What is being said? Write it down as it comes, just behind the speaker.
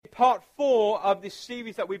part 4 of this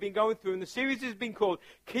series that we've been going through, and the series has been called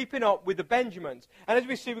Keeping Up with the Banjamins. And as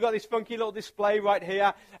we see, we've got this funky little display right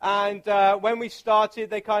here, and when we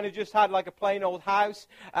started, they kind of just had like a plain old house,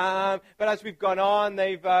 but as we've gone on,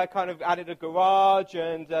 they've kind of added a garage,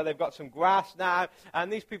 and they've got some grass now,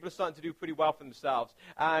 and these people are starting to do pretty well for themselves,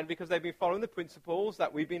 and because they've been following the principles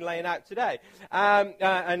that we've been laying out today,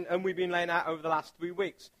 and we've been laying out over the last 3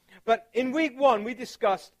 weeks. But in week 1, we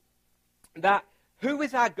discussed that who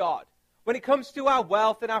is our God? When it comes to our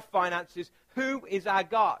wealth and our finances, who is our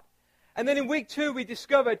God? And then in week 2, we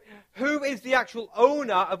discovered who is the actual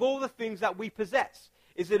owner of all the things that we possess.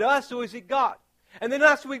 Is it us or is it God? And then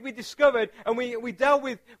last week we discovered, and we dealt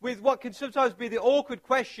with what can sometimes be the awkward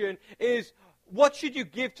question, is what should you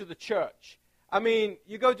give to the church? I mean,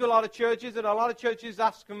 you go to a lot of churches, and a lot of churches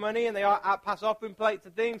ask for money, and they pass offering plates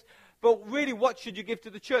and things. But really, what should you give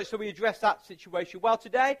to the church? So we address that situation. Well,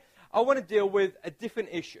 today, I want to deal with a different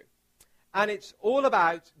issue. And it's all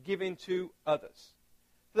about giving to others.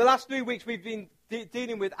 For the last 3 weeks, we've been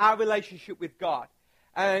dealing with our relationship with God.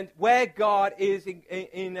 And where God is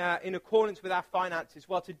in accordance with our finances.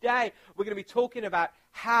 Well, today, we're going to be talking about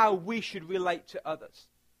how we should relate to others.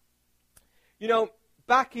 You know,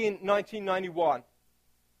 back in 1991,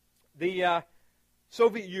 the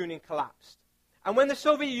Soviet Union collapsed. And when the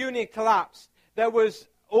Soviet Union collapsed, there was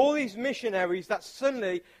all these missionaries that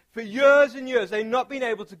suddenly, for years and years, they'd not been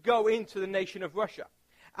able to go into the nation of Russia.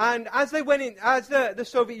 And as they went in, as the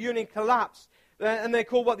Soviet Union collapsed, and they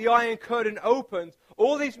called what the Iron Curtain opened,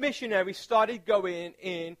 all these missionaries started going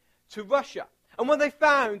in to Russia. And what they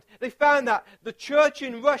found that the church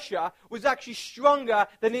in Russia was actually stronger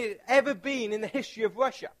than it had ever been in the history of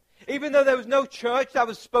Russia. Even though there was no church that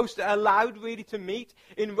was supposed to allowed really to meet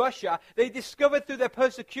in Russia, they discovered through their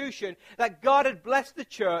persecution that God had blessed the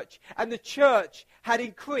church and the church had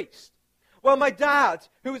increased. Well, my dad,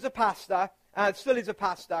 who was a pastor, still is a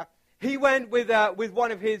pastor, he went with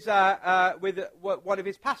one of his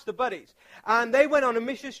pastor buddies, and they went on a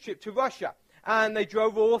missions trip to Russia, and they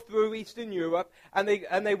drove all through Eastern Europe, and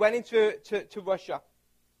they went into Russia,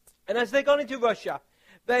 and as they got into Russia,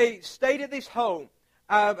 they stayed at this home.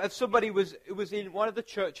 Of somebody who was in one of the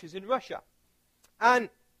churches in Russia. And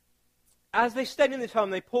as they stayed in this home,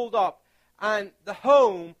 they pulled up, and the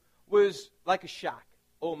home was like a shack,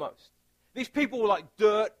 almost. These people were like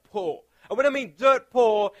dirt poor. And when I mean dirt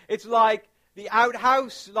poor, it's like the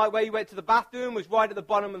outhouse, like where you went to the bathroom, was right at the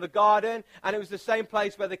bottom of the garden, and it was the same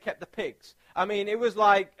place where they kept the pigs. It was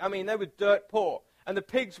like, they were dirt poor. And the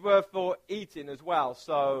pigs were for eating as well.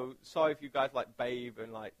 So sorry if you guys like Babe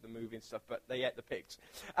and like the movie and stuff, but they ate the pigs.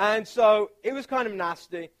 And so it was kind of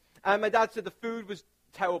nasty. And my dad said the food was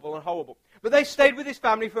terrible and horrible. But they stayed with his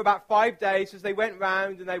family for about 5 days as they went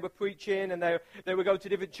round and they were preaching and they would go to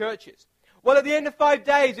different churches. Well, at the end of 5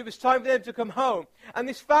 days, it was time for them to come home. And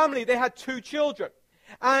this family, they had 2 children.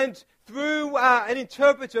 And through an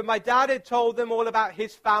interpreter, my dad had told them all about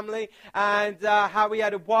his family and how he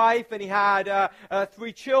had a wife and he had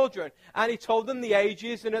 3 children. And he told them the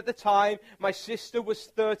ages. And at the time, my sister was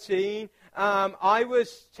 13. I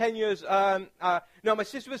was 10 years. My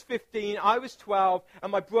sister was 15. I was 12.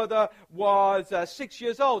 And my brother was 6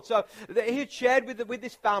 years old. So he had shared with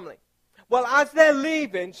this family. Well, as they're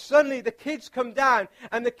leaving, suddenly the kids come down,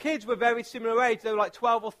 and the kids were very similar age. They were like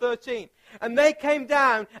 12 or 13. And they came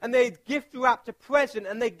down, and they had gift wrapped a present,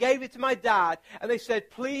 and they gave it to my dad, and they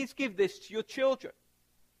said, please give this to your children.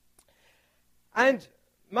 And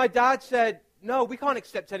my dad said, no, we can't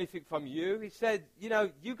accept anything from you. He said,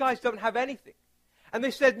 you guys don't have anything. And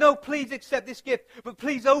they said, no, please accept this gift, but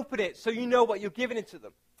please open it so you know what you're giving it to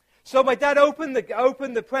them. So my dad opened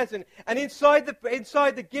the present, and inside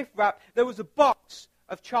the gift wrap, there was a box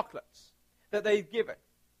of chocolates that they'd given.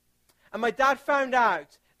 And my dad found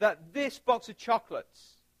out that this box of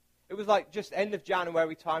chocolates, it was like just end of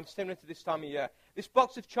January time, similar to this time of year, this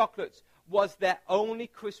box of chocolates was their only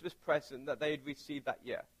Christmas present that they had received that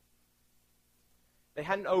year. They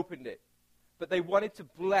hadn't opened it, but they wanted to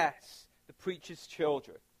bless the preacher's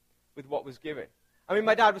children with what was given.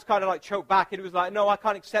 My dad was kind of like choked back, and he was like, no, I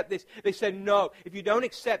can't accept this. They said, no, if you don't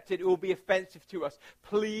accept it, it will be offensive to us.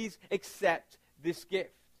 Please accept this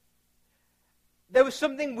gift. There was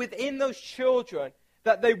something within those children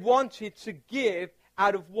that they wanted to give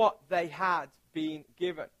out of what they had been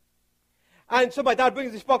given. And so my dad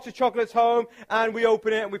brings this box of chocolates home, and we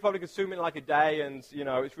open it, and we probably consume it in like a day, and,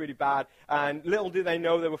 it's really bad. And little do they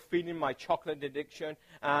know they were feeding my chocolate addiction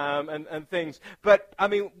and things. But,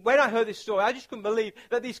 when I heard this story, I just couldn't believe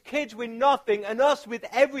that these kids with nothing and us with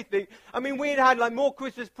everything. We had like more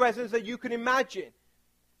Christmas presents than you can imagine,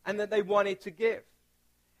 and that they wanted to give.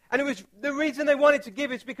 And it was the reason they wanted to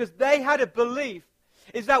give is because they had a belief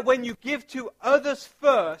is that when you give to others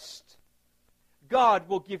first, God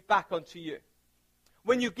will give back unto you.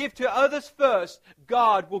 When you give to others first,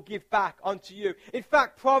 God will give back unto you. In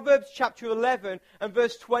fact, Proverbs chapter 11 and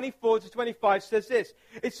verse 24 to 25 says this.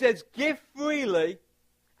 It says, give freely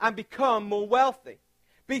and become more wealthy.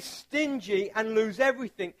 Be stingy and lose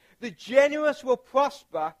everything. The generous will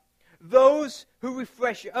prosper. Those who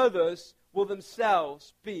refresh others will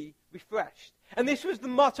themselves be refreshed. And this was the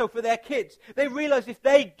motto for their kids. They realized if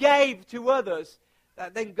they gave to others,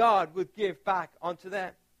 that then God would give back unto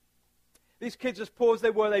them. These kids, as poor as they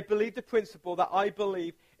were, they believed the principle that I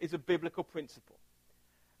believe is a biblical principle.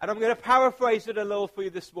 And I'm going to paraphrase it a little for you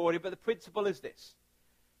this morning, but the principle is this.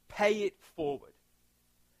 Pay it forward.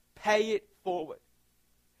 Pay it forward.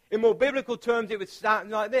 In more biblical terms, it would sound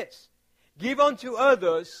like this. Give unto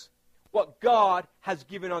others what God has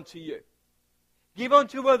given unto you. Give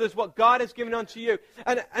unto others what God has given unto you.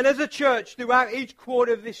 And as a church, throughout each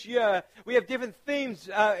quarter of this year, we have different themes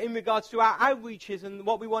in regards to our outreaches and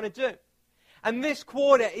what we want to do. And this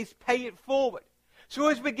quarter is pay it forward. So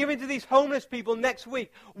as we're giving to these homeless people next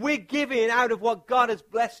week, we're giving out of what God has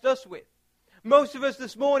blessed us with. Most of us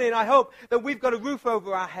this morning, I hope that we've got a roof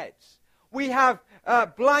over our heads. We have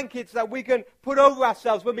blankets that we can put over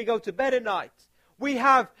ourselves when we go to bed at night. We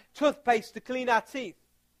have toothpaste to clean our teeth.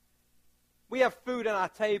 We have food on our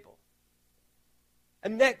table.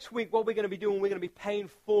 And next week, what we're going to be doing, we're going to be paying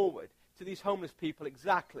forward to these homeless people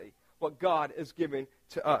exactly what God has given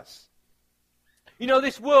to us. You know,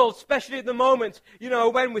 this world, especially at the moment, you know,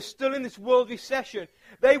 when we're still in this world recession,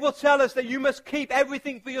 they will tell us that you must keep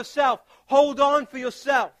everything for yourself. Hold on for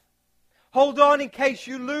yourself. Hold on in case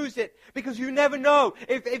you lose it, because you never know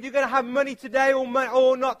if you're going to have money today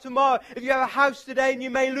or not tomorrow. If you have a house today and you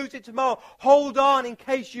may lose it tomorrow, hold on in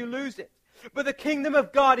case you lose it. But the kingdom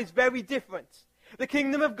of God is very different. The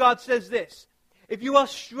kingdom of God says this. If you are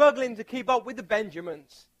struggling to keep up with the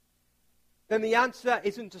Banjamins, then the answer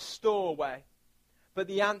isn't to store away, but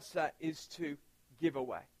the answer is to give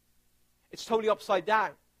away. It's totally upside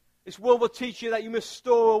down. This world will teach you that you must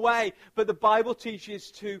store away, but the Bible teaches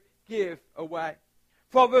to give away.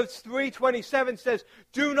 Proverbs 3:27 says,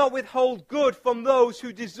 do not withhold good from those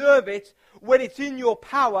who deserve it when it's in your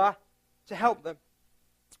power to help them.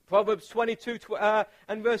 Proverbs 22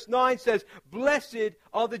 and verse 9 says, blessed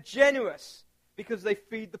are the generous because they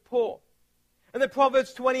feed the poor. And then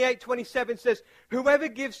Proverbs 28:27 says, whoever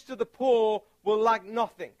gives to the poor will lack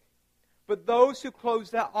nothing, but those who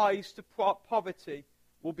close their eyes to poverty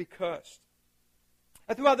will be cursed.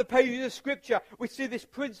 And throughout the pages of Scripture, we see this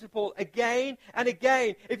principle again and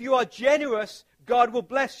again. If you are generous, God will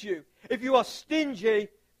bless you. If you are stingy,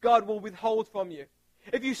 God will withhold from you.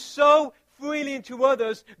 If you sow freely into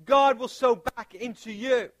others, God will sow back into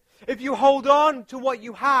you. If you hold on to what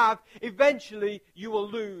you have, eventually you will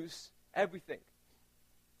lose everything.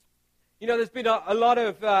 You know, there's been a lot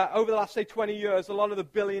of, over the last, say, 20 years, a lot of the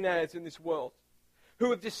billionaires in this world who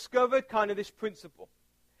have discovered kind of this principle.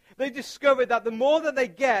 They discovered that the more that they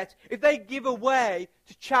get, if they give away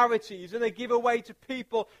to charities and they give away to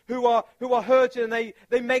people who are hurting, and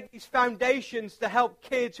they make these foundations to help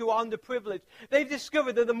kids who are underprivileged, they've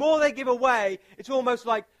discovered that the more they give away, it's almost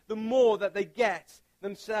like the more that they get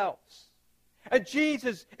themselves. And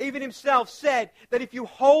Jesus, even himself, said that if you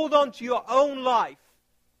hold on to your own life,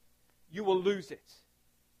 you will lose it.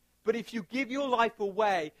 But if you give your life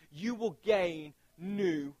away, you will gain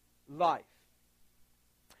new life.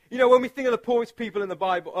 You know, when we think of the poorest people in the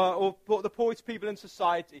Bible, or the poorest people in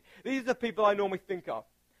society, these are the people I normally think of.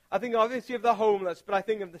 I think obviously of the homeless, but I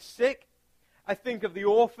think of the sick, I think of the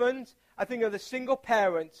orphans, I think of the single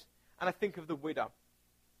parent, and I think of the widow.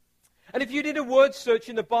 And if you did a word search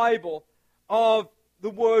in the Bible of the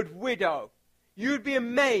word widow, you'd be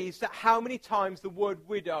amazed at how many times the word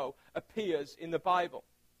widow appears in the Bible.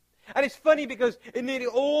 And it's funny because in nearly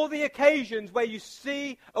all the occasions where you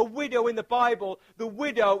see a widow in the Bible, the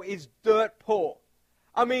widow is dirt poor.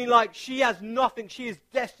 I mean, like, she has nothing. She is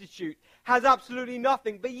destitute, has absolutely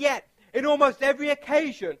nothing. But yet, in almost every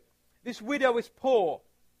occasion, this widow is poor.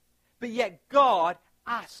 But yet, God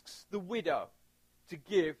asks the widow to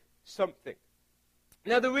give something.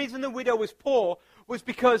 Now, the reason the widow was poor was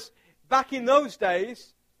because back in those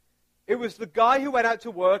days, it was the guy who went out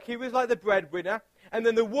to work. He was like the breadwinner. And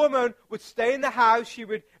then the woman would stay in the house. She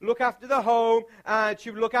would look after the home, and she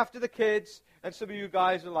would look after the kids. And some of you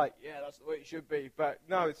guys are like, yeah, that's the way it should be. But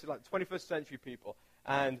no, it's like 21st century people.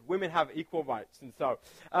 And women have equal rights. And so,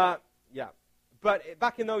 yeah. But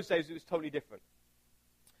back in those days, it was totally different.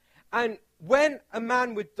 And when a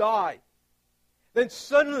man would die, then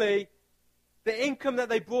suddenly The income that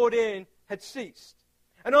they brought in had ceased.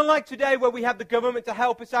 And unlike today where we have the government to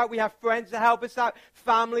help us out, we have friends to help us out,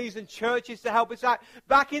 families and churches to help us out,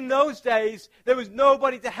 back in those days, there was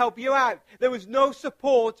nobody to help you out. There was no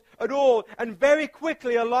support at all. And very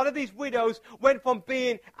quickly, a lot of these widows went from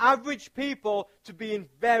being average people to being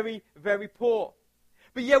very, very poor.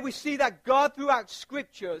 But yet we see that God throughout the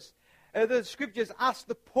Scriptures ask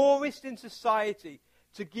the poorest in society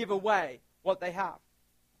to give away what they have.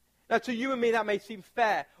 Now, to you and me, that may seem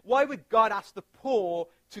fair. Why would God ask the poor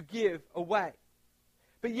to give away?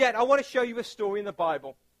 But yet, I want to show you a story in the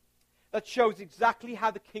Bible that shows exactly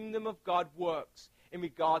how the kingdom of God works in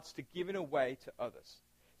regards to giving away to others.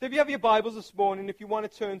 So if you have your Bibles this morning, if you want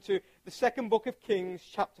to turn to the second book of Kings,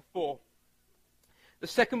 chapter 4. The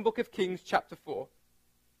second book of Kings, chapter 4.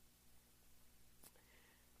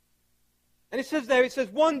 And it says,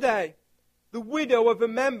 one day, the widow of a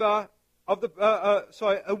member of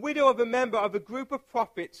a widow of a member of a group of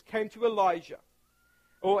prophets came to Elijah,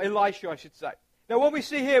 or Elisha, I should say. Now, what we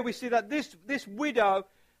see here, we see that this widow,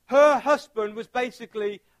 her husband was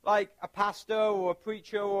basically like a pastor or a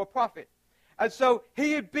preacher or a prophet. And so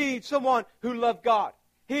he had been someone who loved God.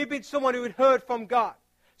 He had been someone who had heard from God.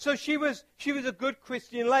 So she was a good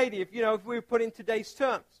Christian lady, if we were put in today's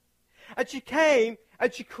terms. And she came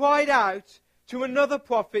and she cried out to another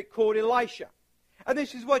prophet called Elisha. And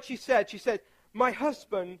this is what she said. She said, "My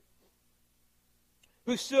husband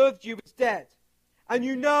who served you is dead, and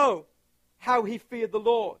you know how he feared the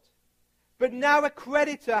Lord. But now a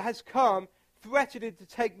creditor has come, threatening to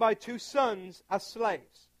take my 2 sons as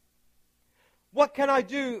slaves. What can I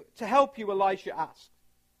do to help you?" Elisha asked.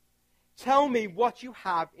 "Tell me what you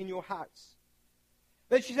have in your house."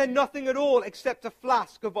 Then she said, "Nothing at all except a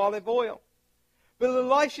flask of olive oil." But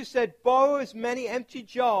Elisha said, "Borrow as many empty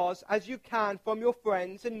jars as you can from your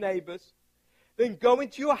friends and neighbors. Then go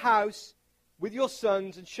into your house with your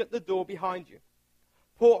sons and shut the door behind you.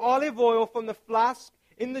 Pour olive oil from the flask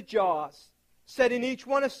in the jars, setting each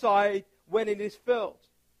one aside when it is filled."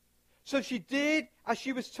 So she did as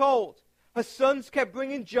she was told. Her sons kept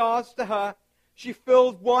bringing jars to her. She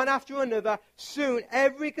filled one after another. Soon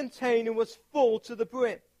every container was full to the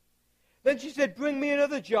brim. Then she said, "Bring me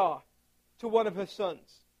another jar," to one of her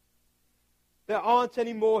sons. "There aren't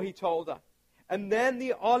any more," he told her. And then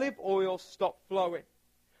the olive oil stopped flowing.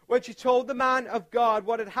 When she told the man of God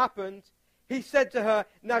what had happened, he said to her,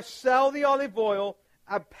 "Now sell the olive oil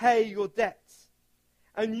and pay your debts,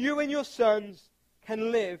 and you and your sons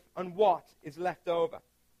can live on what is left over."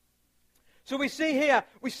 So we see here,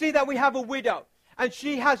 we see that we have a widow, and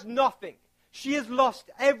she has nothing. She has lost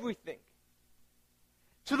everything.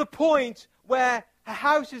 To the point where her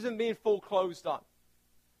house isn't being foreclosed on,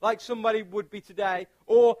 like somebody would be today,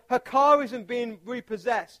 or her car isn't being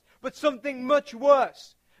repossessed, but something much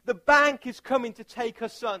worse. The bank is coming to take her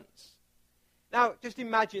sons. Now, just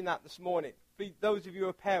imagine that this morning, for those of you who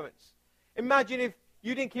are parents. Imagine if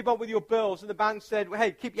you didn't keep up with your bills and the bank said, "Well,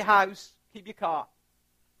 hey, keep your house, keep your car,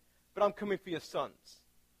 but I'm coming for your sons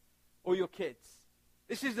or your kids."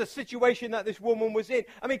 This is the situation that this woman was in.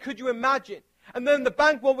 I mean, could you imagine? And then the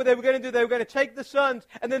bank, what they were going to do, they were going to take the sons,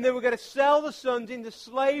 and then they were going to sell the sons into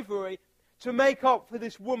slavery to make up for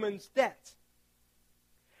this woman's debt.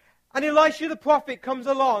 And Elisha the prophet comes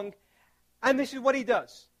along, and this is what he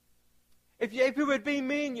does. If it would be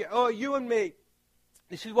me and you, or you and me,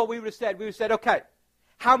 this is what we would have said. We would have said, "Okay,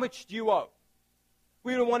 how much do you owe?"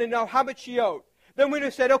 We would want to know how much she owed. Then we would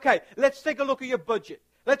have said, "Okay, let's take a look at your budget.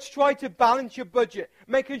 Let's try to balance your budget,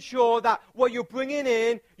 making sure that what you're bringing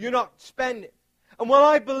in, you're not spending." And while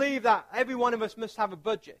I believe that every one of us must have a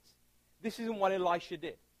budget, this isn't what Elisha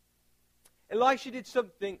did. Elisha did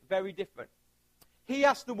something very different. He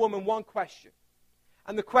asked the woman one question,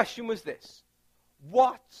 and the question was this: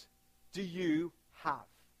 "What do you have?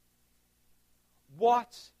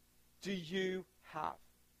 What do you have?"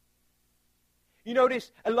 You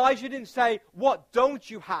notice, Elijah didn't say, "What don't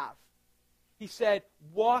you have?" He said,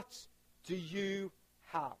 "What do you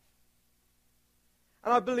have?"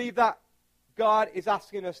 And I believe that God is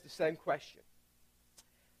asking us the same question.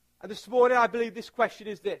 And this morning, I believe this question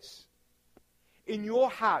is this: in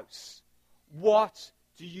your house, what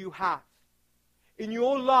do you have? In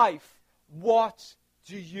your life, what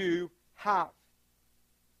do you have?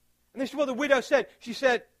 And this is what the widow said. She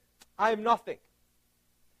said, "I have nothing.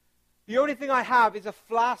 The only thing I have is a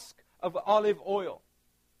flask of olive oil."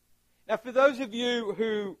 Now, for those of you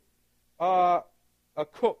who are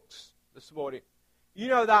cooks this morning, you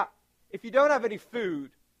know that if you don't have any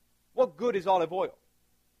food, what good is olive oil?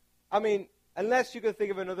 I mean, unless you can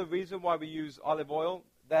think of another reason why we use olive oil,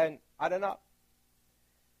 then I don't know.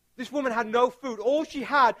 This woman had no food. All she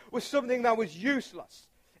had was something that was useless.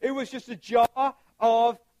 It was just a jar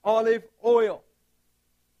of olive oil.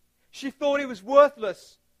 She thought it was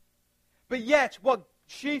worthless. But yet, what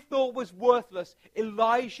she thought was worthless,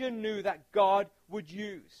 Elijah knew that God would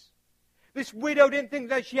use. This widow didn't think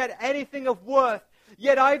that she had anything of worth.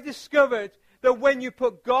 Yet I've discovered that when you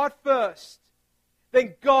put God first,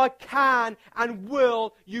 then God can and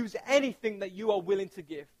will use anything that you are willing to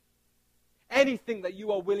give. Anything that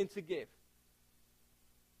you are willing to give.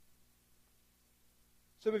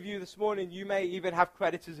 Some of you this morning, you may even have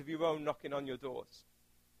creditors of your own knocking on your doors.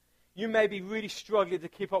 You may be really struggling to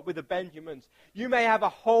keep up with the Banjamins. You may have a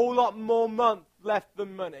whole lot more month left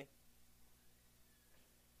than money.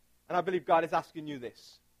 And I believe God is asking you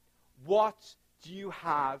this. What do you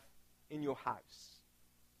have in your house?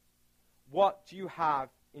 What do you have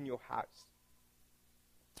in your house?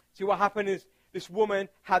 See, what happened is this woman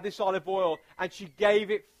had this olive oil and she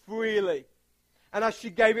gave it freely. And as she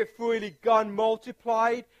gave it freely, God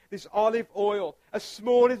multiplied this olive oil. As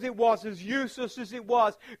small as it was, as useless as it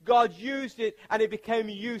was, God used it and it became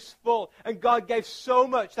useful. And God gave so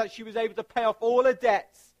much that she was able to pay off all her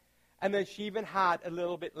debts. And then she even had a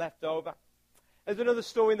little bit left over. There's another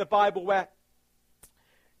story in the Bible where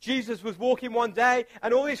Jesus was walking one day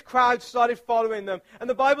and all these crowds started following them. And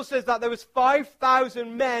the Bible says that there was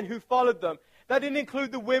 5,000 men who followed them. That didn't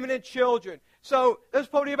include the women and children. So there's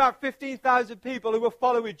probably about 15,000 people who were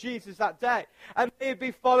following Jesus that day. And they'd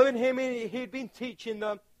been following him and he'd been teaching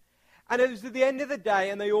them. And it was at the end of the day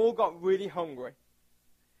and they all got really hungry.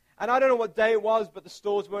 And I don't know what day it was, but the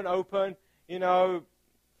stores weren't open. You know,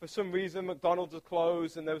 for some reason McDonald's was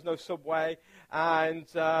closed and there was no Subway. And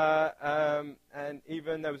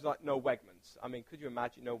even there was like no Wegmans. I mean, could you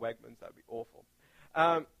imagine no Wegmans? That would be awful.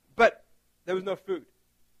 But there was no food.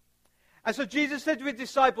 And so Jesus said to his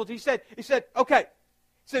disciples, he said, okay,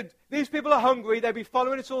 these people are hungry, they've been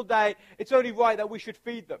following us all day, it's only right that we should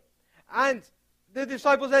feed them. And the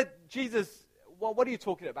disciples said, Jesus, what are you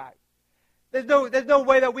talking about? There's no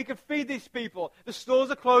way that we can feed these people. The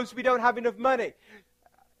stores are closed, we don't have enough money.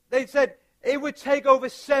 They said, it would take over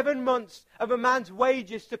 7 months of a man's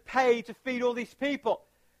wages to pay to feed all these people.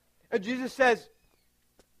 And Jesus says,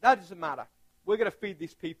 that doesn't matter. We're going to feed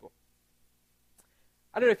these people.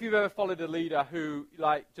 I don't know if you've ever followed a leader who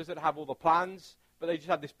doesn't have all the plans, but they just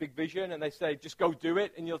have this big vision and they say, just go do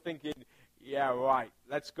it. And you're thinking, yeah, right,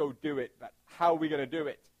 let's go do it. But how are we going to do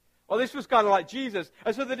it? Well, this was kind of like Jesus.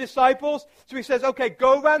 And so the disciples, so he says, okay,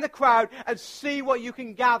 go around the crowd and see what you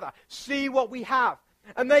can gather. See what we have.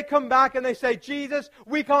 And they come back and they say, Jesus,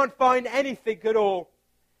 we can't find anything at all.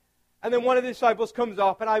 And then one of the disciples comes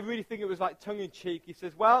up, and I really think it was like tongue-in-cheek. He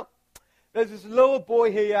says, well, there's this little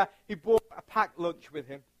boy here. He brought a packed lunch with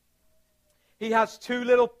him. He has 2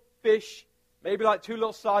 little fish, maybe like 2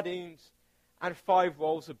 little sardines, and 5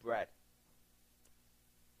 rolls of bread.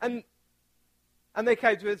 And they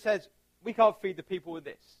came to it and says, we can't feed the people with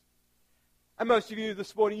this. And most of you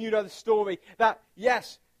this morning, you know the story that,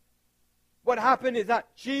 yes, what happened is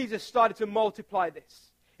that Jesus started to multiply this.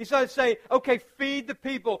 He started saying, okay, feed the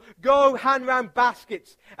people. Go hand around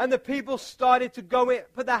baskets. And the people started to go in,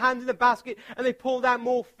 put their hands in the basket, and they pulled out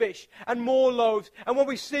more fish and more loaves. And what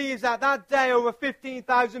we see is that day over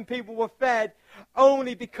 15,000 people were fed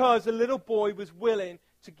only because a little boy was willing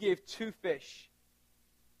to give 2 fish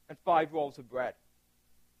and 5 rolls of bread.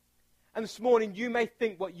 And this morning, you may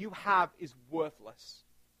think what you have is worthless.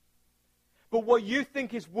 But what you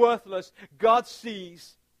think is worthless, God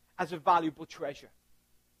sees as a valuable treasure.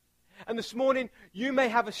 And this morning, you may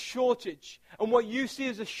have a shortage. And what you see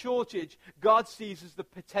as a shortage, God sees as the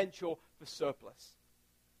potential for surplus.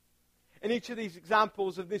 In each of these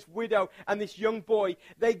examples of this widow and this young boy,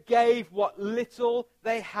 they gave what little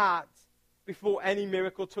they had before any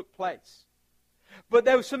miracle took place. But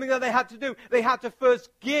there was something that they had to do. They had to first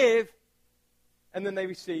give, and then they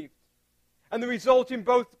received. And the result in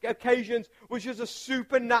both occasions was just a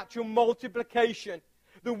supernatural multiplication.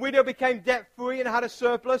 The widow became debt-free and had a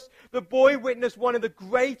surplus. The boy witnessed one of the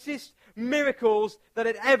greatest miracles that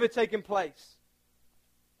had ever taken place.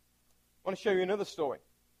 I want to show you another story.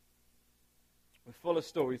 We're full of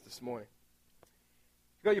stories this morning.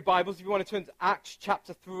 You've got your Bibles. If you want to turn to Acts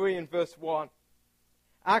chapter 3 and verse 1.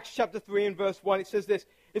 Acts chapter 3 and verse 1, it says this.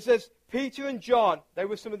 It says, Peter and John, they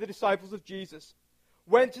were some of the disciples of Jesus,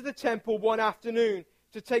 went to the temple one afternoon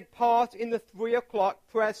to take part in the 3 o'clock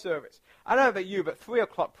prayer service. I don't know about you, but 3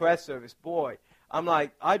 o'clock prayer service, boy, I'm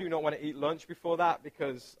like, I do not want to eat lunch before that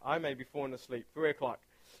because I may be falling asleep. 3 o'clock.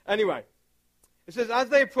 Anyway, it says, as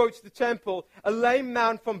they approached the temple, a lame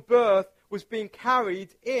man from birth was being carried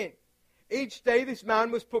in. Each day this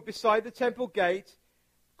man was put beside the temple gate,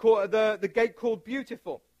 the gate called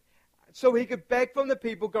Beautiful, so he could beg from the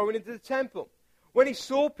people going into the temple. When he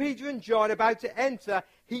saw Peter and John about to enter,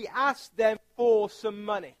 he asked them for some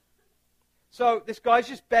money. So this guy's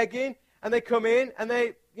just begging, and they come in, and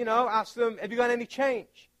they, ask them, have you got any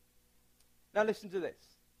change? Now listen to this.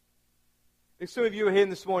 If some of you are here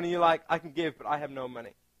this morning, you're like, I can give, but I have no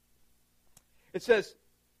money. It says,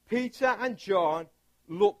 Peter and John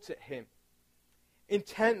looked at him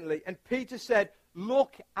intently, and Peter said,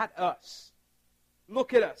 look at us.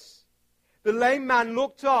 Look at us. The lame man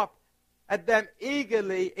looked up at them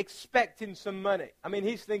eagerly, expecting some money. I mean,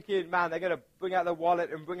 he's thinking, man, they're going to bring out their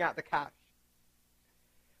wallet and bring out the cash.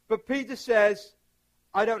 But Peter says,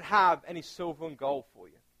 I don't have any silver and gold for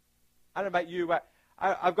you. I don't know about you, but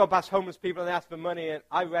I've gone past homeless people and they ask for money, and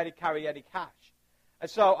I rarely carry any cash. And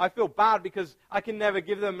so I feel bad because I can never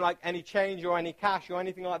give them like any change or any cash or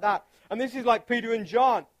anything like that. And this is like Peter and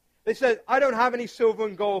John. They said, I don't have any silver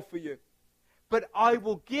and gold for you, but I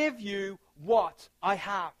will give you what I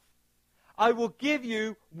have. I will give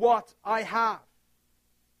you what I have.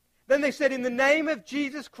 Then they said, in the name of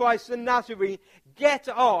Jesus Christ the Nazarene, get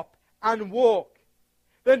up and walk.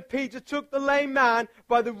 Then Peter took the lame man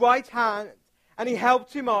by the right hand, and he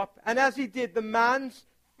helped him up. And as he did, the man's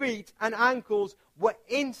feet and ankles were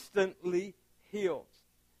instantly healed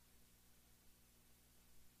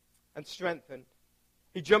and strengthened.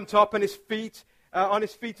 He jumped up on his feet,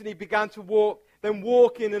 and he began to walk. Then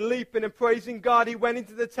walking and leaping and praising God, he went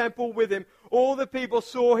into the temple with him. All the people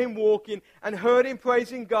saw him walking and heard him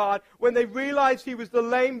praising God. When they realized he was the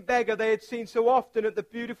lame beggar they had seen so often at the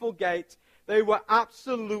Beautiful Gate, they were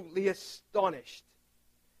absolutely astonished.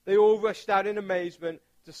 They all rushed out in amazement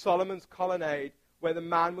to Solomon's colonnade, where the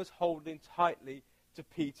man was holding tightly to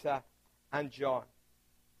Peter and John.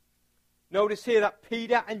 Notice here that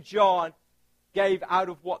Peter and John gave out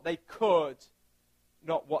of what they could,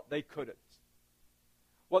 not what they couldn't.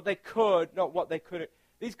 What they could, not what they couldn't.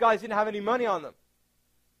 These guys didn't have any money on them.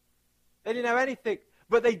 They didn't have anything.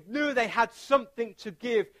 But they knew they had something to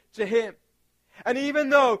give to him. And even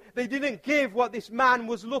though they didn't give what this man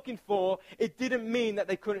was looking for, it didn't mean that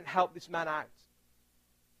they couldn't help this man out.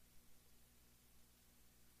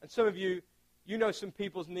 And some of you, you know some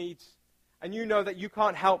people's needs, and you know that you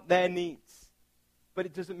can't help their needs. But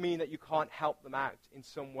it doesn't mean that you can't help them out in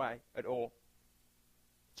some way at all.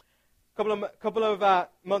 A couple of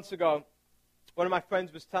months ago, one of my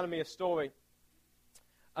friends was telling me a story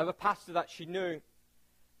of a pastor that she knew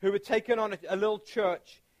who had taken on a little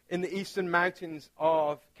church in the eastern mountains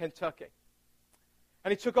of Kentucky.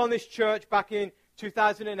 And he took on this church back in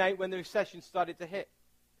 2008 when the recession started to hit.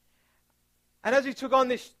 And as he took on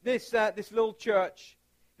this little church,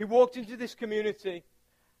 he walked into this community,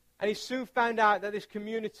 and he soon found out that this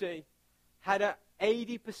community had an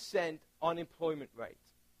 80% unemployment rate.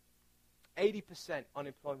 80%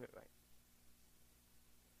 unemployment rate.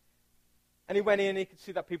 And he went in and he could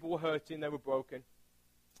see that people were hurting, they were broken.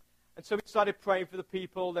 And so he started praying for the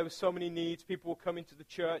people. There were so many needs. People were coming to the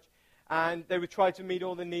church, and they would try to meet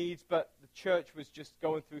all the needs, but the church was just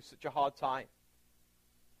going through such a hard time.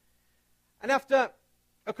 And after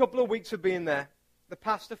a couple of weeks of being there, the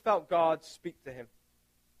pastor felt God speak to him.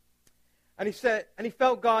 And he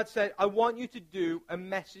felt God said, I want you to do a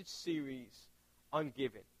message series on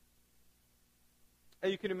giving.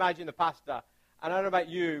 And you can imagine the pastor, and I don't know about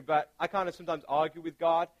you, but I kind of sometimes argue with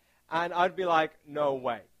God, and I'd be like, no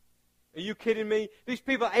way. Are you kidding me? These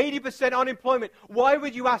people, 80% unemployment. Why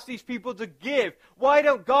would you ask these people to give? Why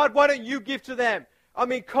don't you give to them? I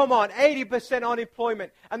mean, come on, 80%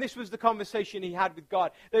 unemployment. And this was the conversation he had with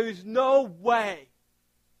God. There is no way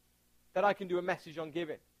that I can do a message on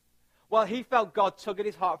giving. Well, he felt God tug at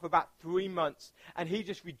his heart for about 3 months, and he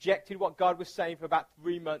just rejected what God was saying for about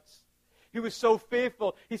 3 months. He was so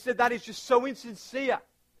fearful. He said, that is just so insincere.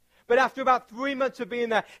 But after about 3 months of being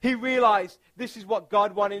there, he realized this is what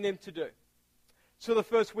God wanted him to do. So the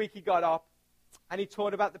first week he got up, and he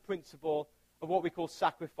taught about the principle of what we call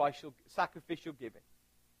sacrificial giving.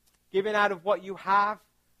 Giving out of what you have,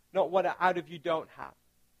 not what out of you don't have.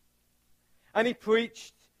 And he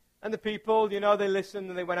preached, and the people, they listened,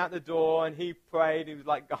 and they went out the door, and he prayed. He was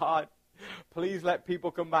like, God, please let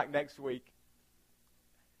people come back next week.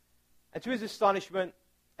 And to his astonishment,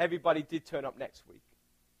 everybody did turn up next week.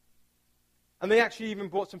 And they actually even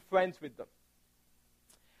brought some friends with them.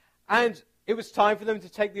 And it was time for them to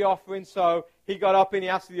take the offering, so he got up and he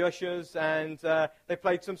asked the ushers, and they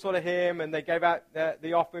played some sort of hymn, and they gave out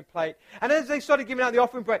the offering plate. And as they started giving out the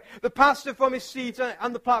offering plate, the pastor from his seat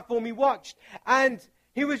on the platform, he watched, and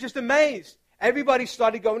he was just amazed. Everybody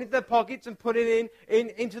started going into their pockets and putting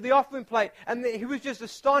it into the offering plate, and he was just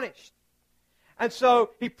astonished. And so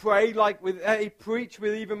he prayed he preached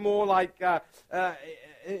with even more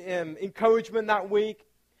encouragement that week.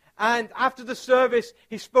 And after the service,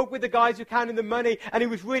 he spoke with the guys who counted the money, and he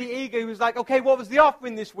was really eager. He was like, okay, what was the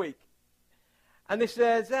offering this week? And they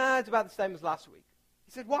said, it's about the same as last week.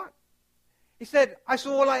 He said, what? He said, I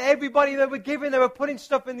saw everybody that were giving, they were putting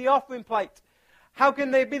stuff in the offering plate. How can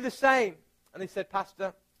they be the same? And they said,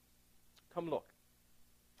 Pastor, come look.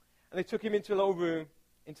 And they took him into a little room,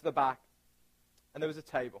 into the back, and there was a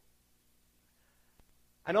table.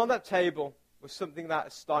 And on that table was something that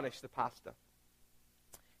astonished the pastor.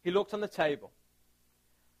 He looked on the table,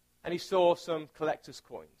 and he saw some collector's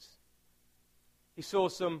coins. He saw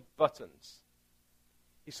some buttons.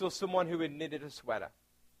 He saw someone who had knitted a sweater.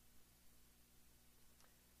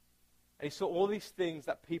 And he saw all these things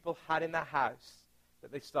that people had in their house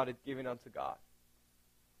that they started giving unto God.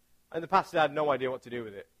 And the pastor had no idea what to do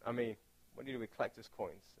with it. I mean, what do you do with collector's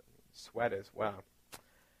coins? Sweaters, wow.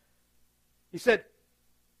 He said,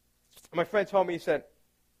 my friend told me, he said,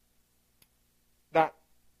 that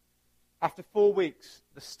after 4 weeks,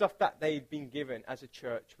 the stuff that they'd been given as a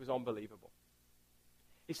church was unbelievable.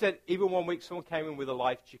 He said, even 1 week, someone came in with a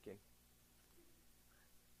live chicken.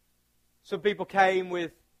 Some people came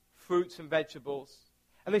with fruits and vegetables,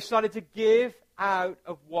 and they started to give out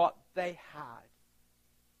of what they had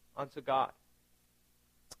unto God.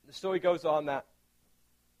 The story goes on that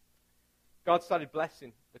God started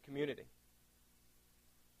blessing the community.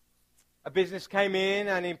 A business came in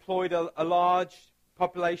and employed a large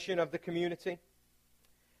population of the community.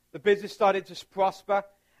 The business started to prosper,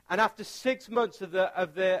 and after 6 months of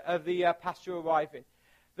the pastor arriving,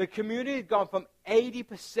 the community had gone from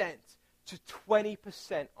 80% to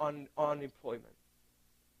 20% on unemployment.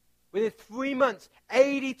 Within 3 months,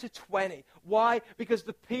 80 to 20. Why? Because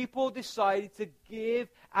the people decided to give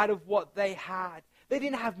out of what they had. They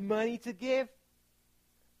didn't have money to give,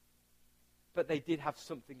 but they did have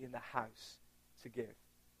something in the house to give.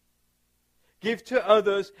 Give to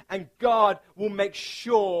others, and God will make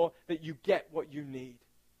sure that you get what you need.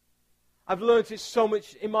 I've learned it so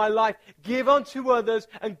much in my life. Give unto others,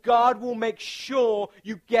 and God will make sure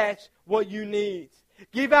you get what you need.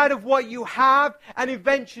 Give out of what you have, and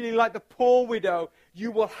eventually, like the poor widow,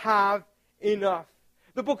 you will have enough.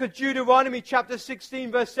 The book of Deuteronomy, chapter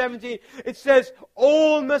 16, verse 17, it says,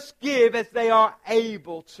 all must give as they are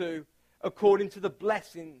able to, according to the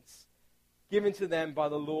blessings given to them by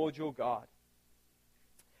the Lord your God.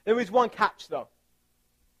 There is one catch, though.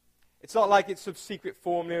 It's not like it's some secret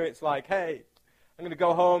formula. It's like, hey, I'm going to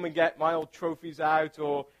go home and get my old trophies out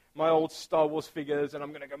or my old Star Wars figures, and I'm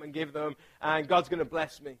going to come and give them, and God's going to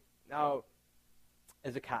bless me. No,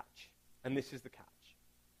 there's a catch, and this is the catch.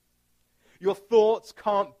 Your thoughts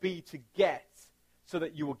can't be to get so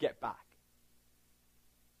that you will get back.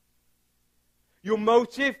 Your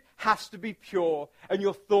motive has to be pure, and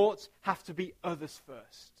your thoughts have to be others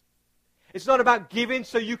first. It's not about giving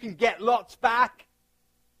so you can get lots back.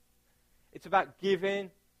 It's about giving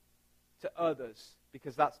to others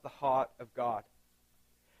because that's the heart of God.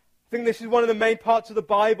 I think this is one of the main parts of the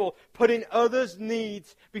Bible, putting others'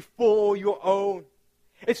 needs before your own.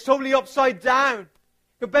 It's totally upside down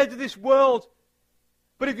compared to this world.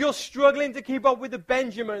 But if you're struggling to keep up with the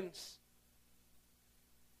Banjamins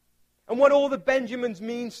and what all the Banjamins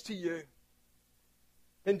means to you,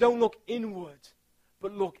 then don't look inward,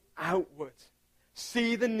 but look outward.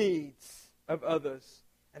 See the needs of others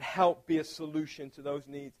and help be a solution to those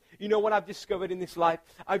needs. You know what I've discovered in this life?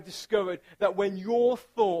 I've discovered that when your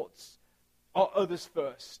thoughts are others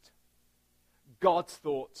first, God's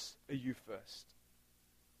thoughts are you first.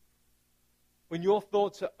 When your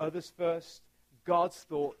thoughts are others first, God's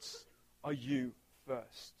thoughts are you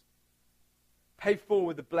first. Pay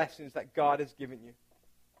forward the blessings that God has given you.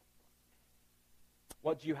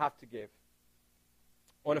 What do you have to give?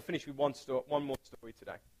 I want to finish with one more story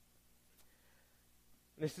today.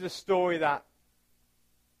 And this is a story that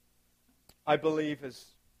I believe has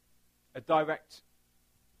a direct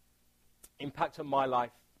impact on my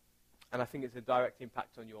life, and I think it's a direct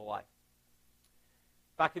impact on your life.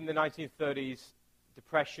 Back in the 1930s,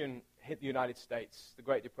 depression hit the United States, the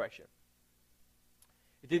Great Depression.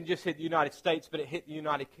 It didn't just hit the United States, but it hit the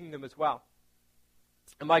United Kingdom as well.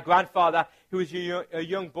 And my grandfather, who was a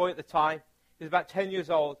young boy at the time, he was about 10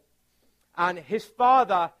 years old, and his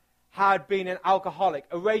father had been an alcoholic,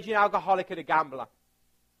 a raging alcoholic and a gambler.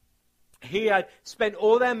 He had spent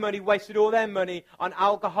all their money, wasted all their money on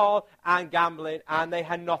alcohol and gambling, and they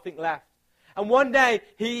had nothing left. And one day,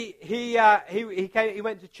 he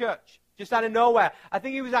went to church, just out of nowhere. I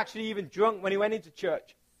think he was actually even drunk when he went into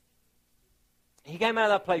church. He came out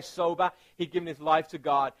of that place sober. He'd given his life to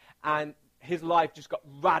God, and his life just got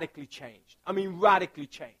radically changed. I mean, radically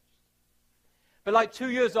changed. But like 2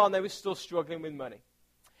 years on, they were still struggling with money.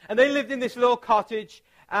 And they lived in this little cottage,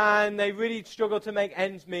 and they really struggled to make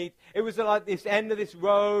ends meet. It was like this end of this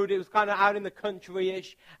road. It was kind of out in the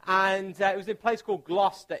country-ish, and it was in a place called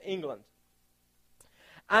Gloucester, England.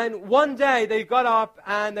 And one day, they got up,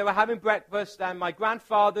 and they were having breakfast, and my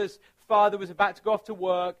grandfather's father was about to go off to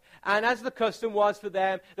work, and as the custom was for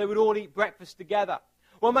them, they would all eat breakfast together.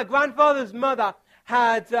 Well, my grandfather's mother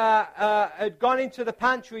had gone into the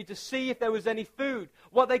pantry to see if there was any food,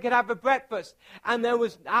 what they could have for breakfast, and there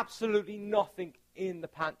was absolutely nothing in the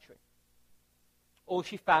pantry. All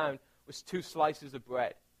she found was 2 slices of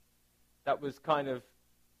bread that was kind of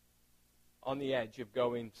on the edge of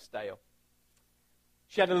going stale.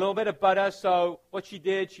 She had a little bit of butter, so what she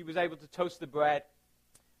did, she was able to toast the bread,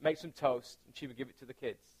 make some toast, and she would give it to the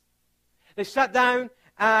kids. They sat down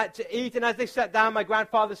to eat, and as they sat down, my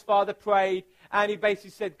grandfather's father prayed, and he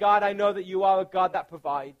basically said, God, I know that you are a God that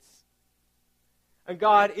provides. And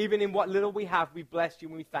God, even in what little we have, we bless you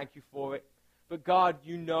and we thank you for it. But God,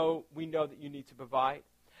 we know that you need to provide.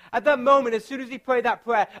 At that moment, as soon as he prayed that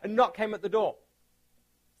prayer, a knock came at the door.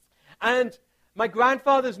 And my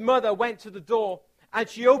grandfather's mother went to the door, and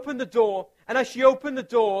she opened the door, and as she opened the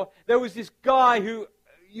door, there was this guy who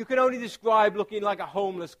you can only describe looking like a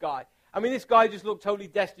homeless guy. I mean, this guy just looked totally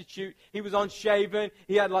destitute. He was unshaven.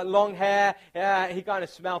 He had like long hair. He kind of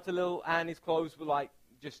smelt a little, and his clothes were like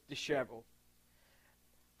just disheveled.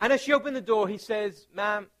 And as she opened the door, he says,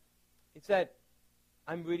 ma'am, he said,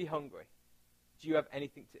 I'm really hungry. Do you have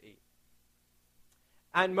anything to eat?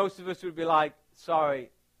 And most of us would be like, sorry,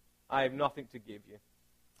 I have nothing to give you.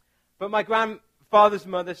 But my grandfather's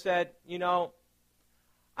mother said, you know,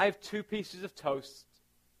 I have 2 pieces of toast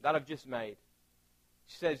that I've just made.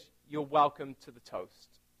 She says, you're welcome to the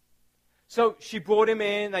toast. So she brought him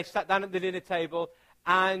in. They sat down at the dinner table,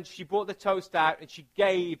 and she brought the toast out, and she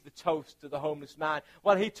gave the toast to the homeless man.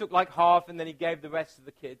 Well, he took like half, and then he gave the rest to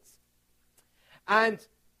the kids. And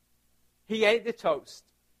he ate the toast,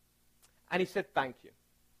 and he said, thank you.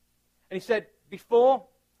 And he said, before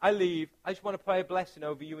I leave, I just want to pray a blessing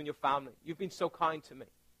over you and your family. You've been so kind to me.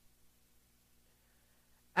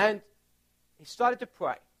 And he started to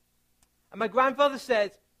pray. And my grandfather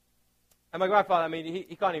said, and my grandfather, I mean,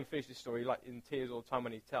 he can't even finish this story, like in tears all the time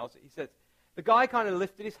when he tells it. He said, the guy kind of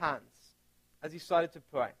lifted his hands as he started to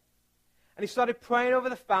pray. And he started praying over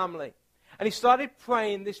the family. And he started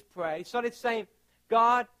praying this prayer. He started saying,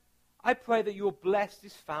 God, I pray that you will bless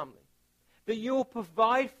this family. That you will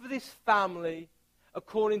provide for this family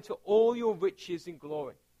according to all your riches in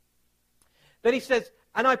glory. Then he says,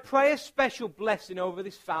 and I pray a special blessing over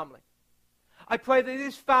this family. I pray that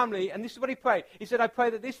this family, and this is what he prayed. He said, I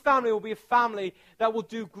pray that this family will be a family that will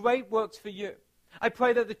do great works for you. I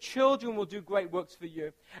pray that the children will do great works for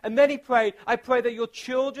you. And then he prayed, I pray that your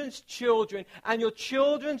children's children and your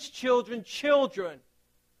children's children's children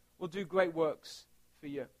will do great works for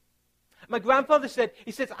you. My grandfather said,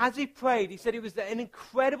 he says, as he prayed, he said it was an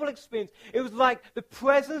incredible experience. It was like the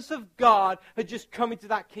presence of God had just come into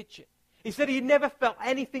that kitchen. He said he'd never felt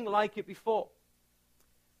anything like it before.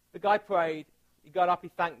 The guy prayed, he got up, he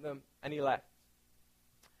thanked them, and he left.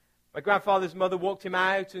 My grandfather's mother walked him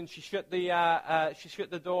out, and she shut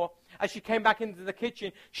the door. As she came back into the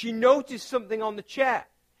kitchen, she noticed something on the chair.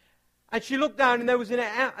 And she looked down, and there was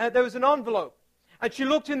an envelope. And she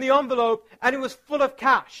looked in the envelope, and it was full of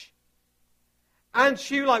cash. And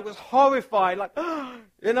she was horrified,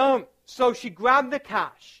 So she grabbed the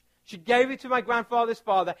cash. She gave it to my grandfather's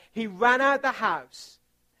father. He ran out the house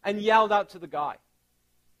and yelled out to the guy.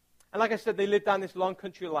 And like I said, they lived down this long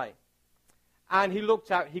country lane. And he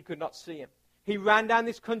looked out, he could not see him. He ran down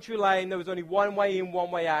this country lane, there was only one way in, one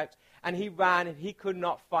way out. And he ran, and he could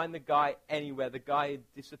not find the guy anywhere. The guy had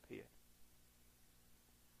disappeared.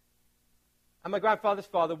 And my grandfather's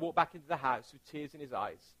father walked back into the house with tears in his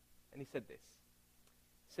eyes. And he said this.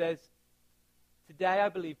 He says, today I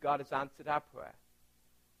believe God has answered our prayer.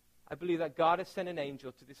 I believe that God has sent an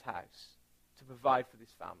angel to this house to provide for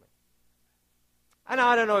this family. And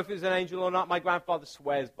I don't know if it was an angel or not. My grandfather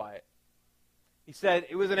swears by it. He said,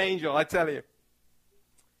 it was an angel, I tell you.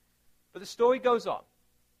 But the story goes on.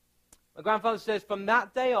 My grandfather says, from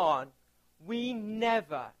that day on, we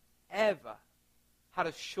never, ever had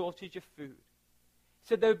a shortage of food. He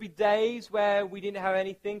said there would be days where we didn't have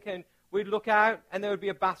anything, and we'd look out, and there would be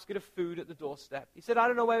a basket of food at the doorstep. He said, I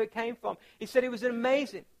don't know where it came from. He said, it was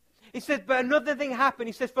amazing. He said, but another thing happened.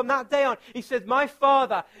 He says, from that day on, he said, my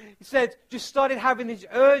father, he said, just started having this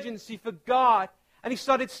urgency for God. And he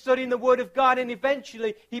started studying the Word of God, and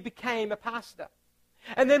eventually he became a pastor.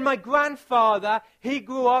 And then my grandfather, he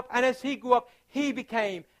grew up, and as he grew up, he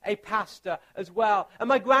became a pastor as well. And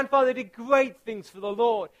my grandfather did great things for the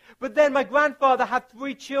Lord. But then my grandfather had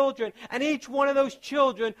 3 children, and each one of those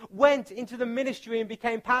children went into the ministry and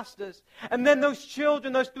became pastors. And then those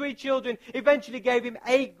children, those 3 children, eventually gave him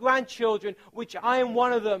 8 grandchildren, which I am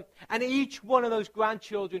one of them. And each one of those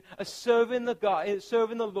grandchildren are serving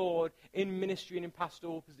the Lord in ministry and in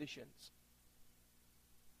pastoral positions.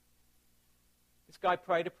 This guy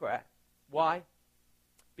prayed a prayer. Why?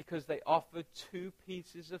 Because they offered 2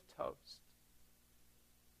 pieces of toast.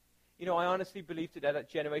 You know, I honestly believe today that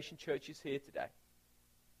Generation Church is here today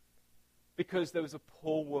because there was a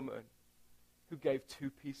poor woman who gave 2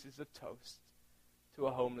 pieces of toast to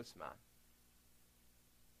a homeless man.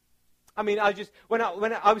 I mean, when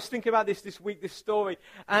I was thinking about this week, this story,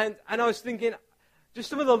 and I was thinking just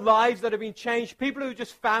some of the lives that have been changed, people who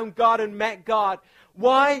just found God and met God.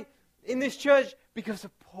 Why in this church? Because a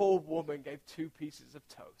poor woman gave 2 pieces of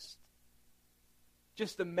toast.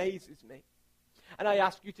 Just amazes me. And I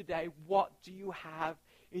ask you today, what do you have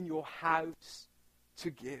in your house to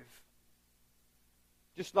give?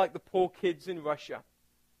 Just like the poor kids in Russia,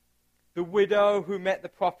 the widow who met the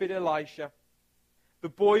prophet Elisha, the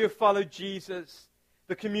boy who followed Jesus,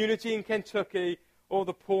 the community in Kentucky, or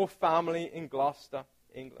the poor family in Gloucester,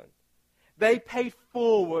 England. They paid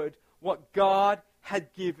forward what God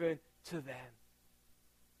had given to them.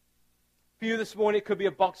 For you this morning, it could be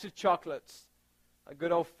a box of chocolates, a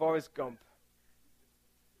good old Forrest Gump.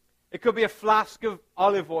 It could be a flask of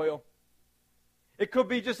olive oil. It could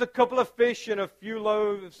be just a couple of fish and a few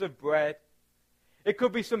loaves of bread. It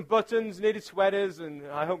could be some buttons, knitted sweaters, and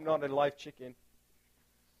I hope not a live chicken.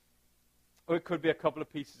 Or it could be a couple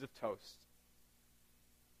of pieces of toast.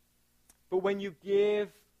 But when you give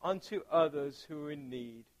unto others who are in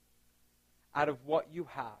need, out of what you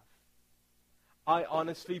have, I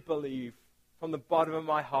honestly believe from the bottom of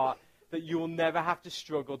my heart that you will never have to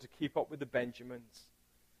struggle to keep up with the Banjamins.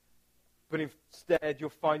 But instead,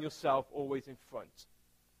 you'll find yourself always in front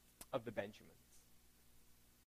of the Banjamins.